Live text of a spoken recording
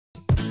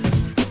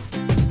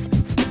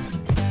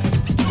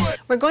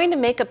We're going to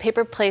make a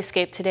paper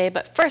playscape today,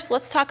 but first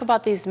let's talk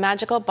about these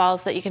magical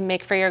balls that you can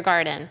make for your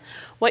garden.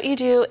 What you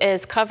do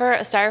is cover a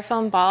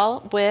styrofoam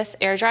ball with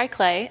air dry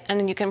clay, and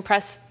then you can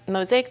press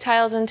mosaic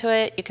tiles into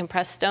it, you can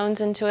press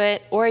stones into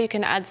it, or you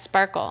can add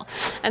sparkle.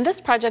 And this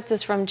project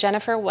is from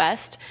Jennifer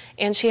West,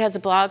 and she has a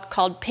blog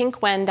called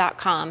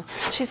pinkwen.com.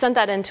 She sent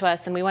that in to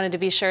us, and we wanted to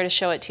be sure to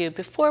show it to you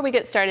before we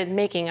get started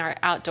making our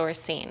outdoor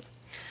scene.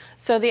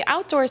 So the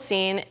outdoor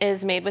scene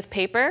is made with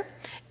paper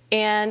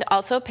and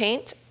also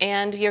paint,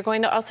 and you're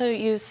going to also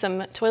use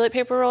some toilet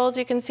paper rolls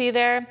you can see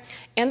there.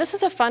 And this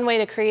is a fun way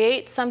to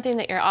create something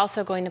that you're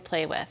also going to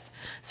play with.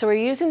 So we're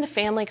using the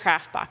family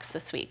craft box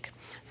this week.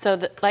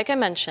 So like I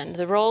mentioned,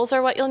 the rolls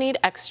are what you'll need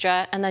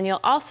extra, and then you'll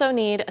also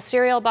need a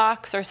cereal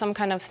box or some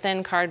kind of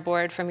thin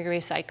cardboard from your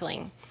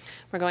recycling.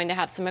 We're going to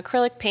have some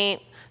acrylic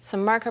paint,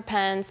 some marker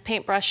pens,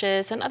 paint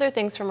brushes, and other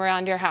things from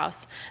around your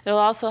house. It'll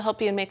also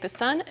help you make the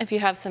sun if you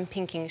have some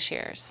pinking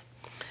shears.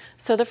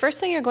 So the first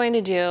thing you're going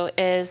to do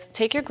is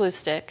take your glue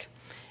stick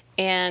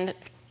and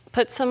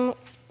put some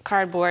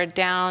cardboard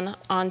down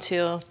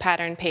onto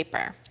patterned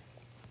paper.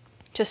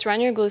 Just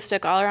run your glue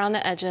stick all around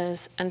the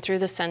edges and through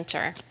the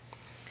center.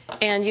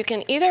 And you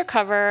can either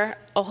cover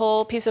a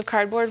whole piece of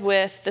cardboard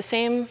with the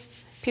same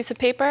piece of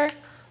paper,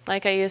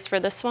 like I used for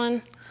this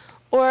one,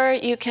 or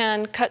you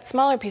can cut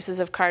smaller pieces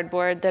of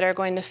cardboard that are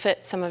going to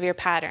fit some of your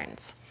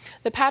patterns.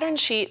 The pattern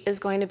sheet is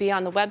going to be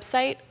on the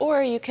website,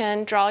 or you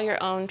can draw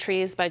your own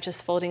trees by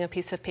just folding a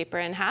piece of paper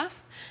in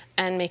half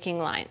and making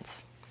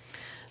lines.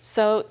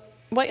 So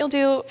what you'll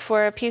do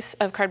for a piece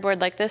of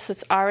cardboard like this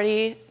that's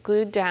already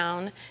glued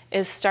down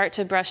is start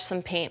to brush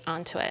some paint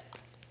onto it.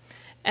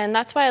 And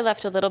that's why I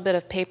left a little bit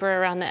of paper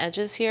around the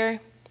edges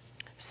here,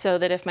 so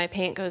that if my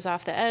paint goes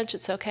off the edge,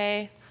 it's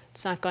okay.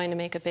 It's not going to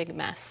make a big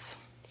mess.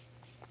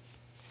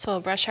 So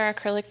we'll brush our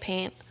acrylic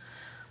paint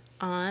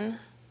on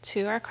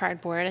to our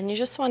cardboard, and you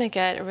just want to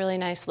get a really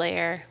nice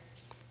layer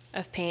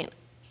of paint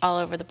all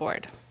over the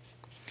board.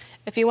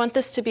 If you want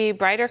this to be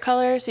brighter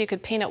colors, you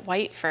could paint it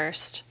white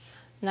first,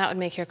 and that would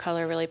make your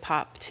color really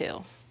pop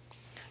too.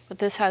 But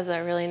this has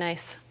a really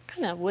nice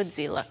kind of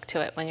woodsy look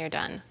to it when you're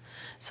done.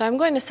 So I'm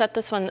going to set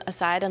this one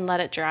aside and let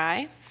it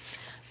dry.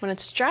 When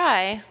it's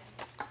dry,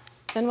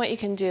 then what you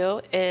can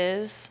do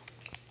is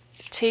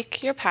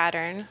take your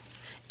pattern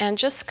and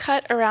just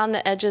cut around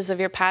the edges of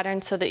your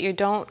pattern so that you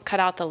don't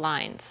cut out the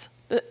lines.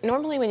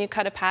 Normally when you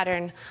cut a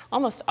pattern,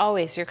 almost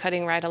always you're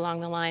cutting right along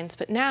the lines,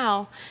 but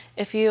now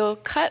if you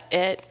cut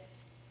it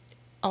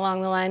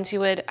along the lines,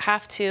 you would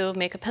have to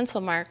make a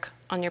pencil mark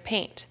on your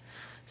paint.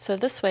 So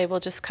this way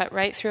we'll just cut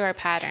right through our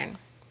pattern.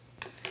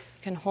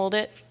 You can hold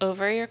it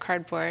over your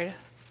cardboard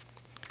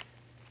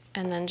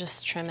and then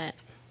just trim it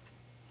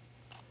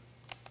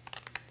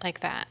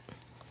like that.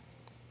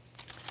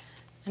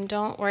 And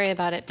don't worry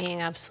about it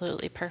being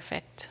absolutely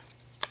perfect.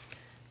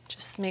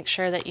 Just make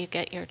sure that you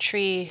get your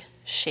tree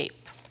shape.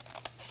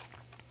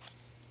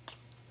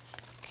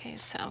 Okay,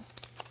 so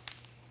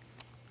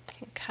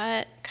you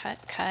can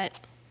cut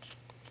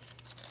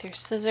with your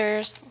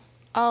scissors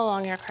all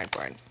along your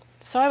cardboard.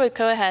 So I would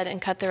go ahead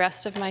and cut the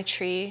rest of my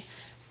tree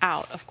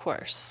out, of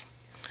course.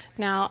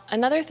 Now,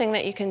 another thing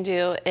that you can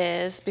do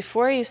is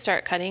before you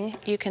start cutting,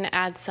 you can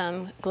add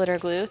some glitter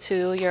glue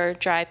to your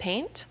dry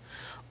paint,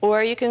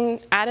 or you can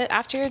add it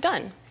after you're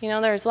done. You know,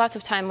 there's lots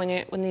of time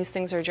when these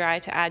things are dry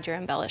to add your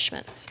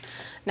embellishments.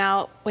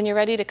 Now, when you're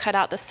ready to cut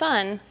out the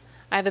sun,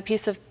 I have a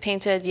piece of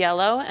painted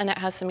yellow, and it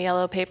has some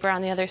yellow paper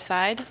on the other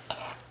side.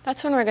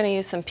 That's when we're going to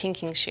use some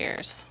pinking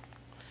shears.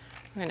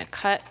 We're going to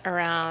cut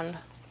around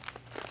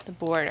the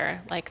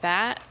border like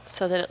that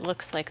so that it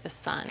looks like the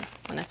sun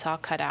when it's all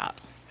cut out.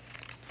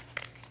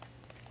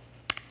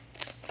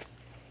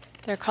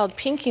 They're called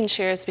pinking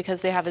shears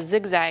because they have a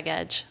zigzag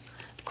edge.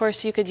 Of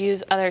course, you could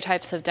use other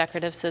types of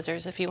decorative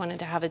scissors if you wanted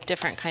to have a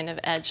different kind of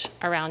edge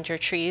around your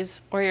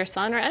trees or your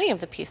sun or any of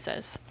the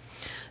pieces.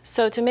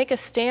 So to make a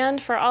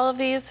stand for all of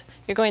these,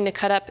 you're going to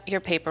cut up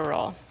your paper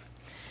roll.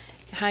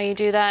 How you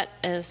do that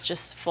is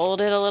just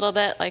fold it a little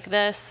bit like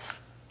this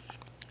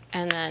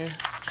and then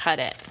cut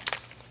it.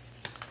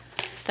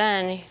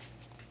 Then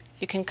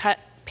you can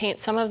paint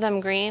some of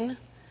them green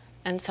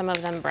and some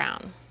of them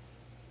brown.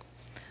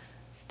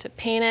 To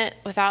paint it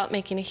without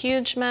making a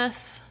huge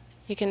mess,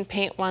 you can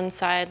paint one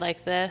side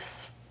like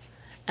this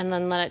and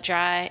then let it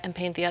dry and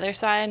paint the other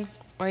side,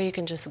 or you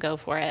can just go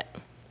for it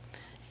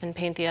and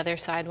paint the other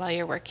side while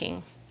you're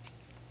working.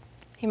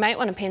 You might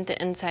want to paint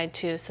the inside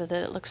too so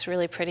that it looks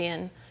really pretty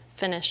and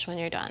finished when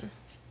you're done.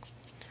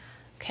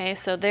 Okay,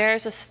 so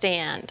there's a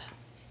stand.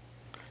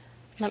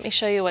 Let me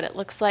show you what it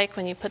looks like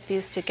when you put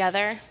these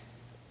together.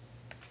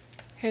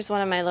 Here's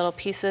one of my little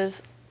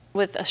pieces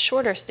with a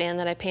shorter stand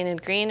that I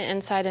painted green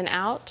inside and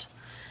out.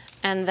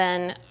 And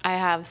then I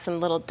have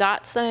some little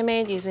dots that I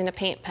made using a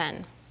paint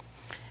pen.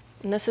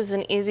 And this is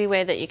an easy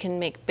way that you can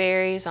make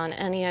berries on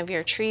any of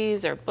your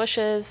trees or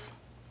bushes.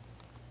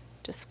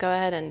 Just go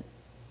ahead and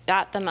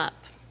dot them up.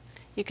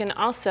 You can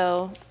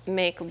also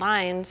make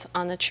lines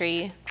on the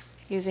tree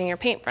using your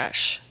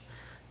paintbrush.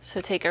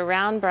 So take a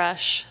round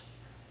brush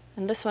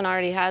And this one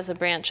already has a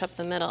branch up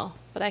the middle,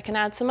 but I can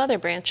add some other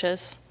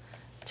branches.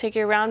 Take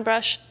your round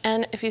brush,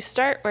 and if you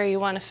start where you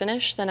want to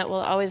finish, then it will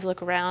always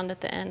look round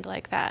at the end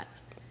like that.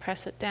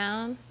 Press it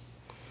down.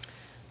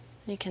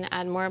 You can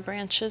add more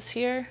branches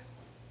here.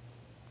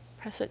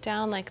 Press it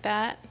down like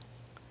that.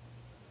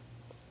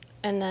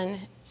 And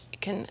then you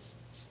can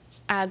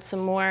add some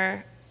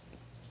more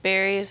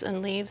berries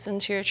and leaves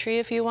into your tree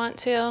if you want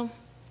to.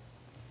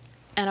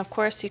 And of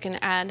course, you can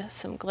add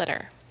some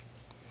glitter.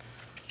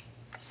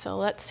 So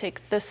let's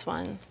take this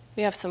one.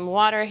 We have some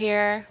water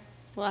here.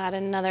 We'll add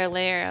another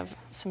layer of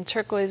some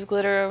turquoise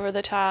glitter over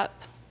the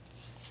top.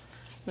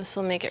 This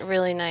will make it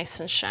really nice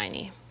and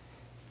shiny.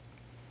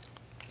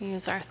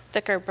 Use our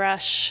thicker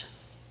brush.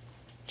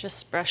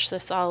 Just brush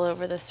this all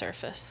over the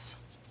surface.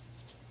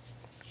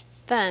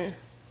 Then,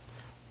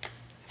 I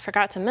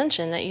forgot to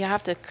mention that you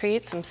have to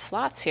create some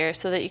slots here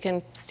so that you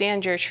can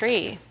stand your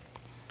tree.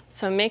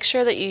 So make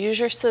sure that you use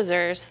your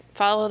scissors,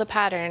 follow the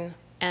pattern,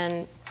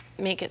 and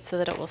make it so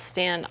that it will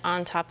stand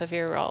on top of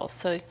your roll.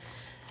 So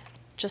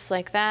just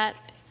like that,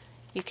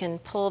 you can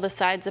pull the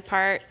sides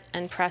apart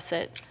and press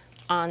it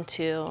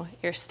onto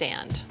your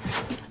stand.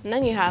 And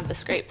then you have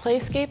this great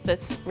playscape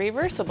that's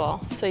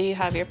reversible. So you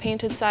have your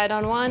painted side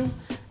on one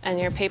and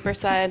your paper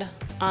side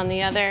on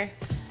the other,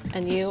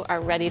 and you are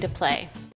ready to play.